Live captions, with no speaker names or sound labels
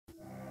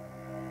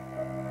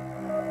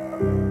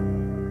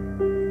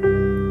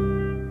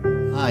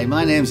Hi,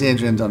 my name's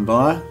Adrian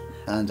Dunbar,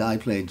 and I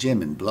play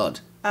Jim in Blood.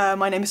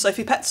 My name is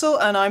Sophie Petzal,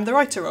 and I'm the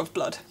writer of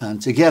Blood. And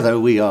together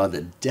we are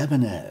the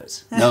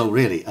Debonaires. No,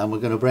 really, and we're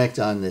going to break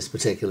down this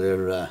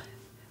particular...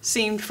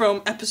 Scene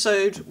from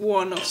episode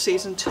 1 of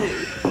season 2.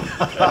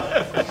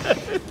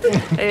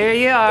 There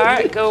you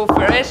are, go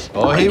for it.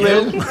 Oh, he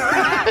will.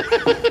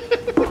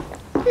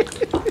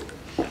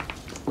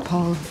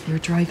 Paul, you're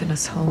driving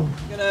us home.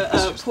 I'm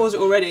going to pause it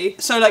already.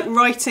 So, like,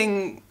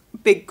 writing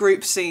big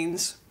group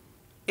scenes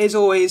is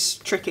always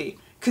tricky.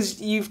 Because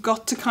you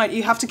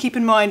have to keep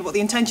in mind what the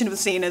intention of the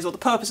scene is, what the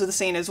purpose of the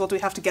scene is, what do we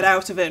have to get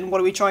out of it, and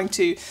what are we trying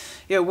to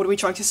say, what are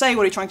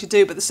we trying to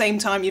do. But at the same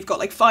time, you've got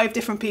like 5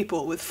 different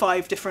people with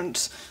 5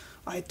 different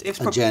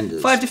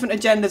agendas. 5 different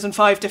agendas and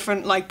 5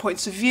 different like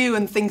points of view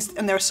and things,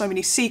 and there are so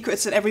many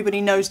secrets and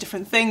everybody knows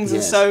different things,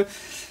 yes. And so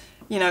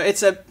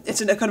it's a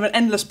kind of an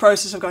endless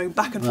process of going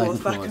back and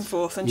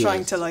forth, and yes,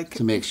 trying to like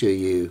to make sure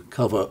you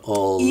cover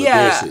all the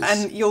bases. Yeah,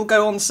 and you'll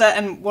go on set,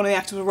 and one of the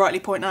actors will rightly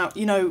point out,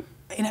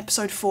 in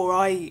episode 4,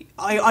 I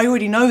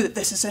already know that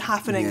this is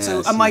happening. Yes,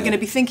 so am I going to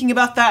be thinking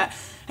about that?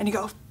 And you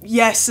go,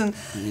 yes, and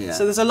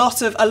so there's a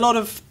lot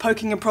of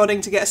poking and prodding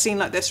to get a scene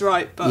like this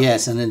right. But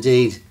yes, and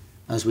indeed,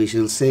 as we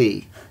shall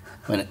see,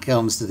 when it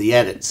comes to the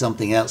edit,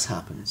 something else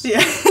happens. Yeah,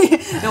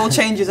 it all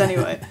changes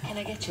anyway. Can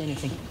I get you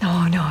anything? No,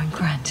 I'm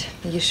grand.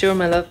 Are you sure,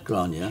 my love?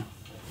 Grania.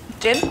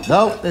 Jim?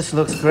 No, this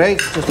looks great.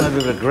 Just a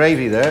bit of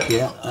gravy there.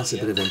 Yeah, that's a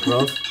bit of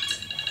improv.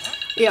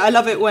 Yeah, I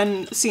love it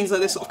when scenes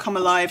like this sort of come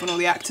alive, when all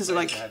the actors are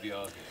like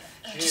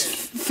just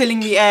filling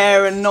the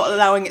air and not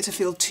allowing it to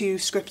feel too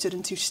scripted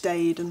and too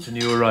staid. And to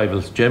new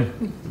arrivals,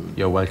 Jim,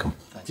 you're welcome.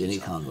 Ginny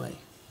Conway,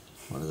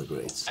 one of the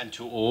greats. And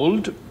to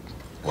old,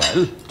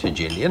 well, to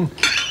Gillian.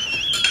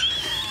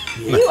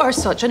 Yeah. You are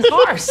such an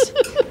arse.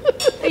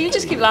 You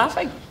just keep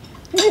laughing.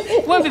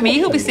 It won't be me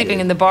who'll be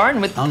sleeping in the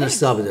barn with... I'm going to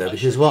stop it there,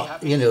 because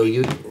what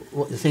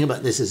the thing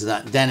about this is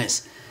that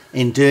Dennis,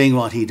 in doing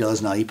what he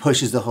does now, he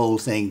pushes the whole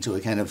thing to a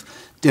kind of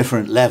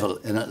different level,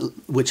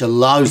 which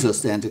allows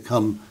us then to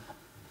come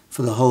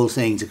for the whole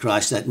thing to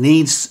crash. That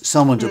needs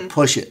someone to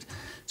push it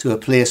to a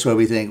place where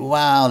we think,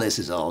 wow, this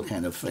is all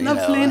kind of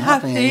lovely and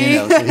happy.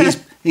 So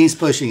he's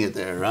pushing it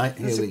there, right?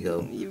 Here we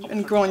go.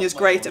 And Grania's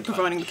great at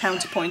providing the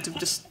counterpoint of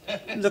just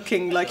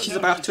looking like she's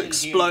about to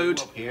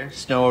explode. Here,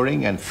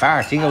 snoring and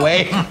farting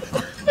away.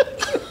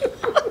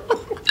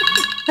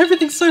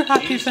 Everything's so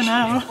happy for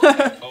now.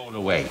 Phone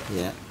away.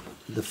 Yeah.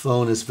 The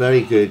phone is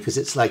very good because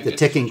it's like the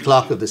ticking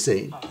clock of the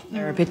scene.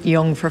 They're a bit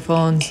young for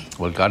phones.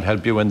 Well, God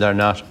help you when they're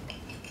not.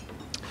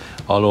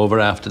 All over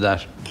after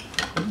that.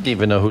 Don't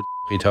even know who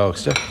he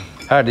talks to.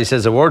 Hardly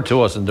says a word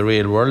to us in the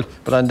real world,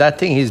 but on that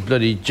thing he's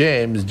bloody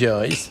James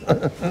Joyce.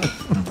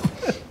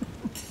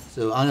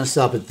 So I'm going to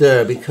stop it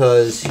there,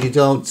 because you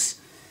don't,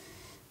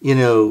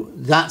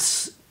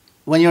 that's...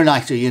 When you're an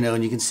actor,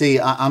 and you can see,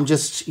 I'm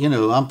just,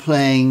 I'm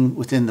playing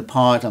within the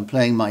part, I'm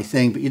playing my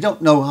thing, but you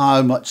don't know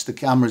how much the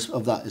cameras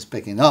of that is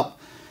picking up.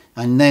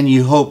 And then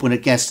you hope when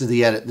it gets to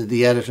the edit that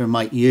the editor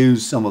might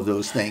use some of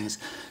those things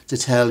to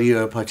tell you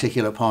a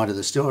particular part of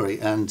the story.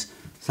 And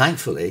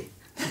thankfully,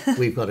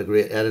 we've got a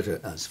great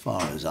editor as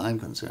far as I'm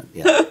concerned.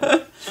 Yeah.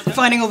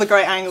 Finding all the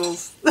great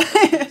angles.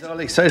 He's all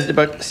excited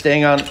about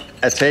staying on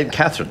at St.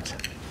 Catherine's.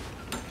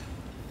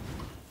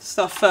 It's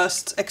our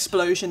first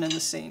explosion in the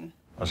scene.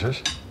 What's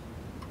it?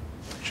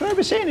 Sure, I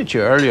was saying it to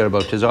you earlier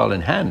about his all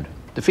in hand.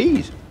 The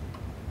fees.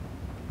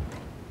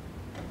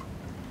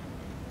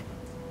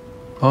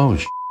 Oh,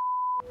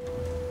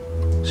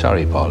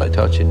 sorry, Paul, I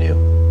thought you knew.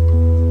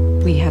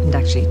 We hadn't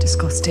actually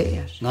discussed it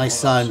yet. Nice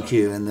sound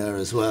cue in there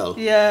as well.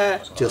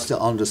 Yeah. Just to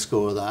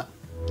underscore that.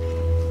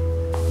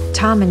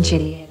 Tom and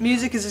Gillian.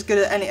 Music is as good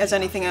as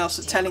anything else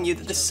at telling you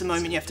that this is a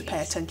moment you have to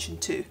pay attention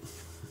to.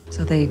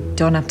 So they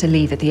don't have to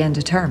leave at the end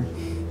of term?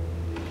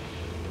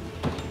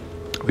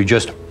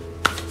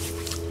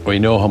 We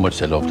know how much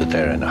they loved it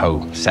there and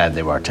how sad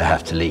they were to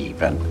have to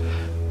leave, and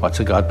what's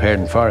a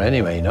godparent for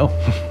anyway,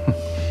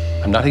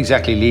 I'm not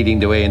exactly leading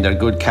the way in their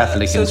good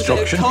Catholic instruction. So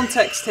there's a bit of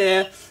context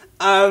here.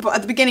 But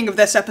at the beginning of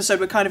this episode,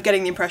 we're kind of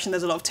getting the impression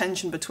there's a lot of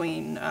tension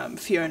between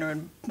Fiona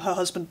and her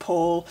husband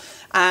Paul,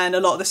 and a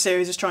lot of the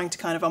series is trying to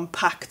kind of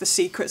unpack the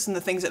secrets and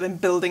the things that have been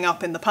building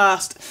up in the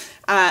past,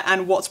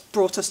 and what's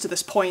brought us to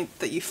this point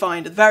that you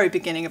find at the very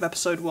beginning of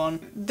episode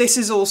 1. This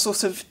is all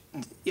sort of,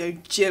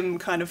 Jim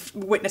kind of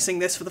witnessing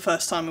this for the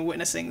first time and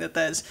witnessing that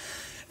there's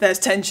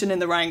tension in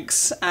the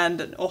ranks,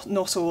 and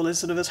not all is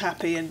sort of as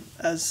happy and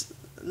as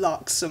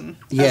larksome.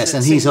 Yes,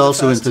 and he's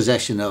also in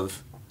possession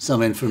of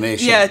some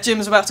information. Yeah,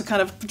 Jim's about to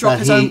kind of drop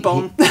his own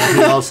bomb.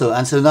 He also,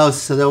 and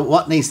so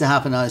what needs to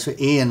happen now is for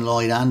Ian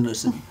Lloyd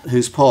Anderson,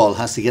 who's Paul,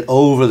 has to get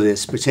over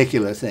this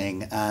particular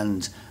thing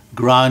and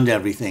ground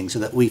everything so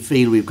that we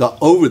feel we've got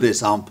over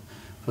this hump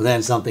for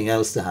then something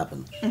else to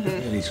happen.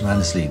 Mm-hmm. He's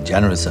tremendously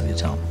generous of you,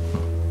 Tom.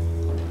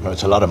 Well,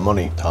 it's a lot of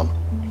money, Tom.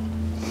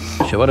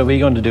 So what are we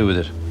going to do with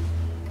it?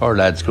 Our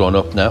lad's grown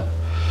up now,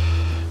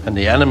 and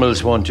the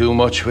animals won't do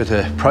much with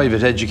a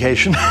private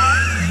education.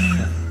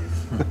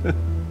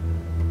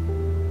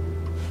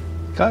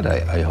 God,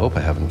 I hope I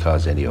haven't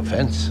caused any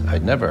offence.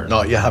 I'd never...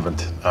 No, you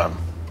haven't.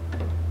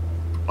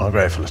 I'm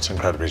grateful. It's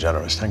incredibly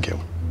generous. Thank you.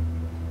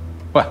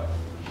 Well,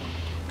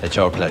 it's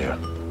our pleasure.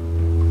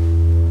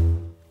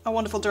 Our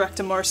wonderful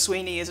director Maurice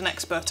Sweeney is an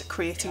expert at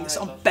creating this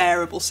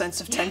unbearable sense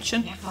of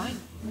tension. Yeah, fine.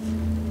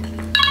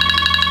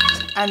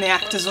 And the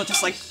actors are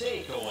just like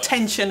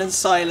tension and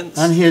silence.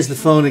 And here's the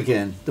phone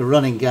again, the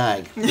running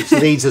gag, which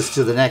leads us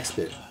to the next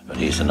bit. But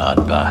he's an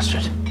odd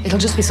bastard. It'll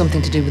just be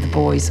something to do with the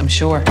boys, I'm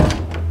sure.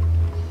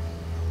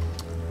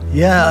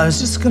 Yeah, I was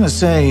just going to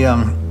say,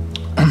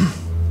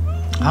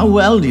 how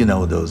well do you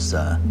know those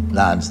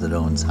lads that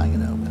Owen's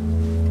hanging out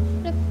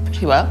with?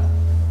 Pretty well.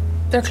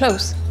 They're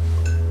close.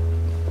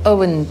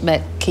 Owen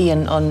met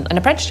Cian on an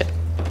apprenticeship,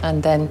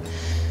 and then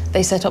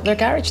they set up their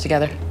garage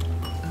together.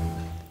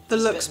 The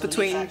looks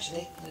between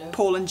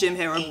Paul and Jim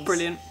here are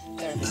brilliant.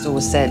 It's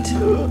always said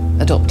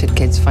adopted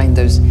kids find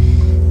those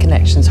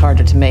connections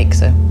harder to make,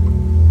 so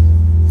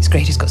it's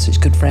great he's got such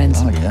good friends.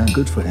 Oh, yeah,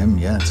 good for him.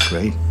 Yeah, it's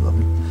great.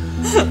 Lovely.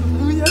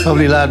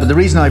 Lovely lad. But the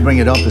reason I bring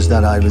it up is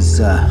that I was...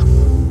 thought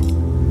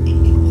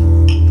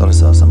I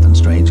saw something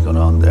strange going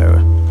on there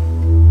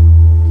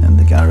in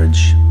the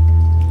garage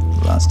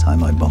the last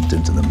time I bumped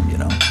into them, you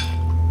know.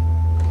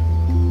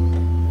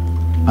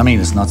 I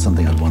mean, it's not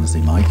something I'd want to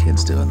see my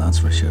kids doing, that's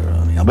for sure.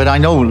 I mean, but I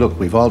know, look,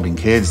 we've all been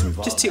kids.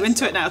 Just too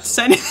into it now to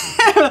say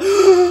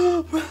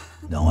anything.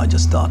 No, I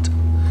just thought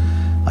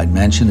I'd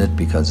mention it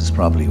because it's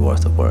probably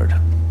worth a word.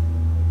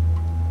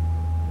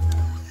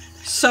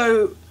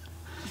 So,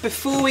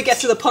 before we get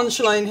to the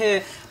punchline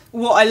here,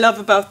 what I love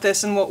about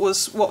this and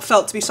what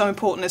felt to be so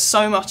important is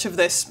so much of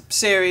this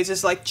series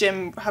is like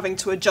Jim having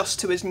to adjust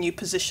to his new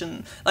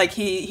position. Like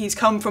he's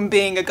come from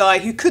being a guy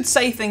who could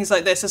say things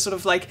like this as sort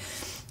of like,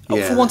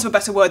 for want of a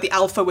better word, the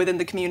alpha within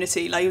the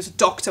community. Like he was a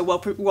doctor,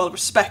 well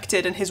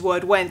respected, and his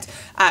word went.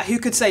 Who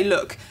could say,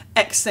 look,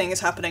 X thing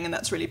is happening and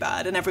that's really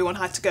bad, and everyone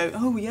had to go,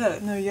 oh yeah,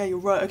 no, yeah, you're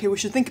right. Okay, we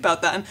should think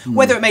about that. And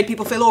whether it made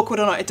people feel awkward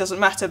or not, it doesn't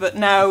matter. But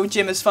now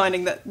Jim is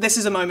finding that this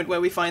is a moment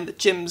where we find that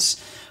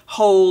Jim's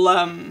whole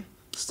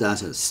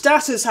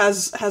status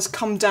has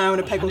come down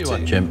a peg or two.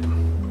 What, Jim?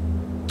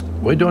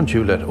 Why don't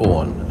you let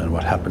Owen and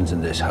what happens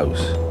in this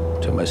house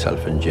to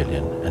myself and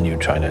Gillian, and you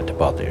try not to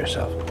bother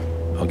yourself,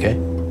 okay?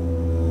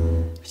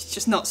 It's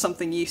just not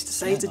something you used to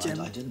say to Jim.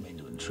 I didn't mean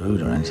to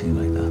intrude or anything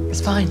like that.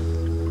 It's fine.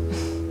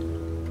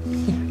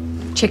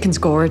 Chicken's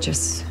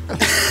gorgeous.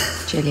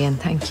 Gillian,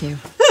 thank you.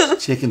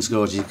 Chicken's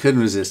gorgeous. You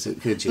couldn't resist it,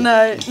 could you?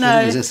 No, you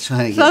couldn't resist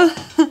trying to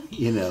get,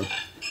 you know.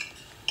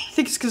 I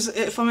think it's because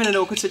if I'm in an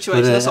awkward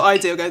situation, that's what I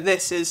do. I go,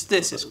 this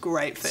is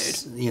great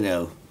food. You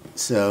know,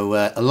 so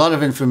a lot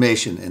of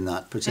information in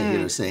that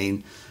particular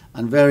scene,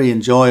 and very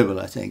enjoyable,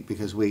 I think,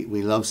 because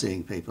we love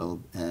seeing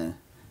people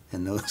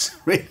in those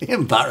really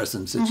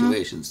embarrassing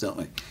situations, don't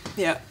we?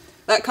 Yeah,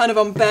 that kind of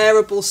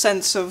unbearable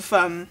sense of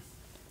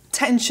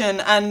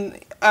tension, and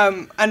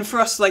for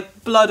us,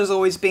 like, Blood has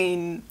always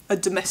been a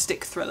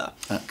domestic thriller.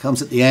 It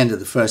comes at the end of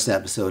the first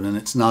episode, and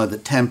it's now the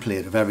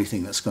template of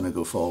everything that's going to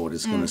go forward.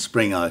 It's going to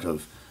spring out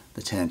of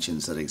the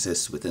tensions that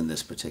exist within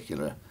this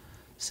particular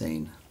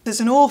scene.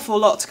 There's an awful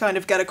lot to kind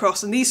of get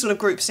across, and these sort of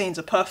group scenes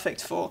are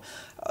perfect for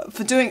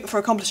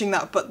accomplishing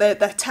that. But they're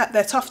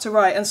tough to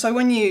write, and so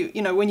when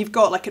you've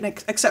got like an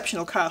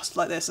exceptional cast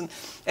like this and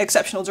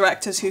exceptional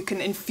directors who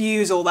can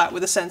infuse all that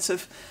with a sense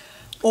of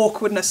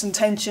awkwardness and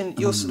tension,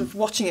 you're sort of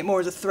watching it more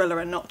as a thriller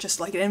and not just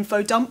like an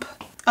info dump.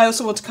 I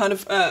also want to kind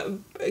of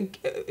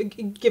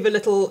give a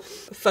little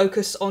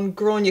focus on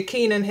Gráinne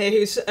Keenan here,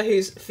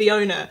 who's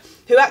Fiona,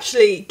 who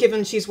actually,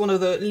 given she's one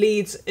of the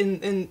leads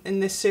in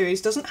this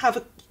series, doesn't have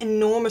an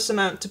enormous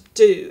amount to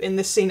do in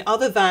this scene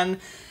other than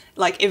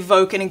like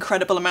evoke an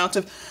incredible amount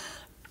of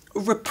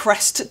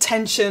repressed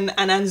tension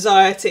and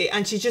anxiety,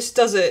 and she just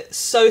does it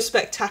so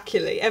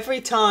spectacularly. Every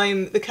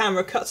time the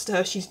camera cuts to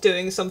her, she's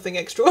doing something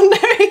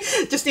extraordinary.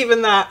 Just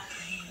even that,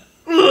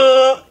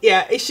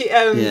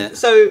 yeah.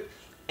 So.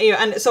 You know,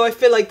 and so I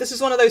feel like this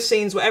is one of those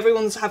scenes where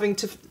everyone's having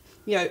to,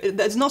 you know,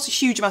 there's not a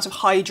huge amount of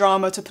high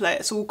drama to play.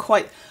 It's all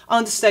quite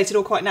understated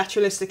or quite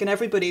naturalistic, and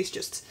everybody's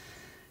just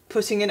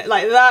putting in it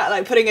like that,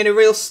 like putting in a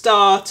real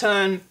star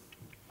turn.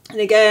 And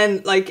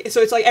again, like,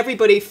 so it's like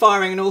everybody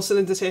firing on all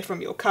cylinders here, from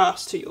your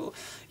cast to your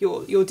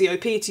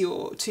DOP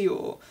to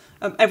your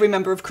every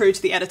member of crew,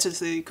 to the editor,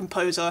 to the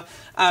composer.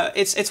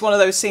 It's one of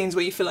those scenes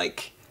where you feel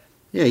like,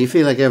 yeah, you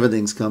feel like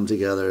everything's come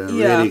together in a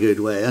really good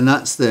way, and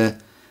that's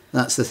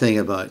the thing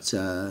about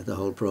the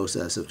whole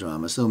process of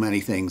drama. So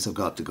many things have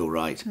got to go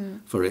right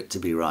for it to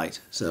be right.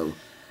 So,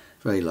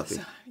 very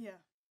lucky.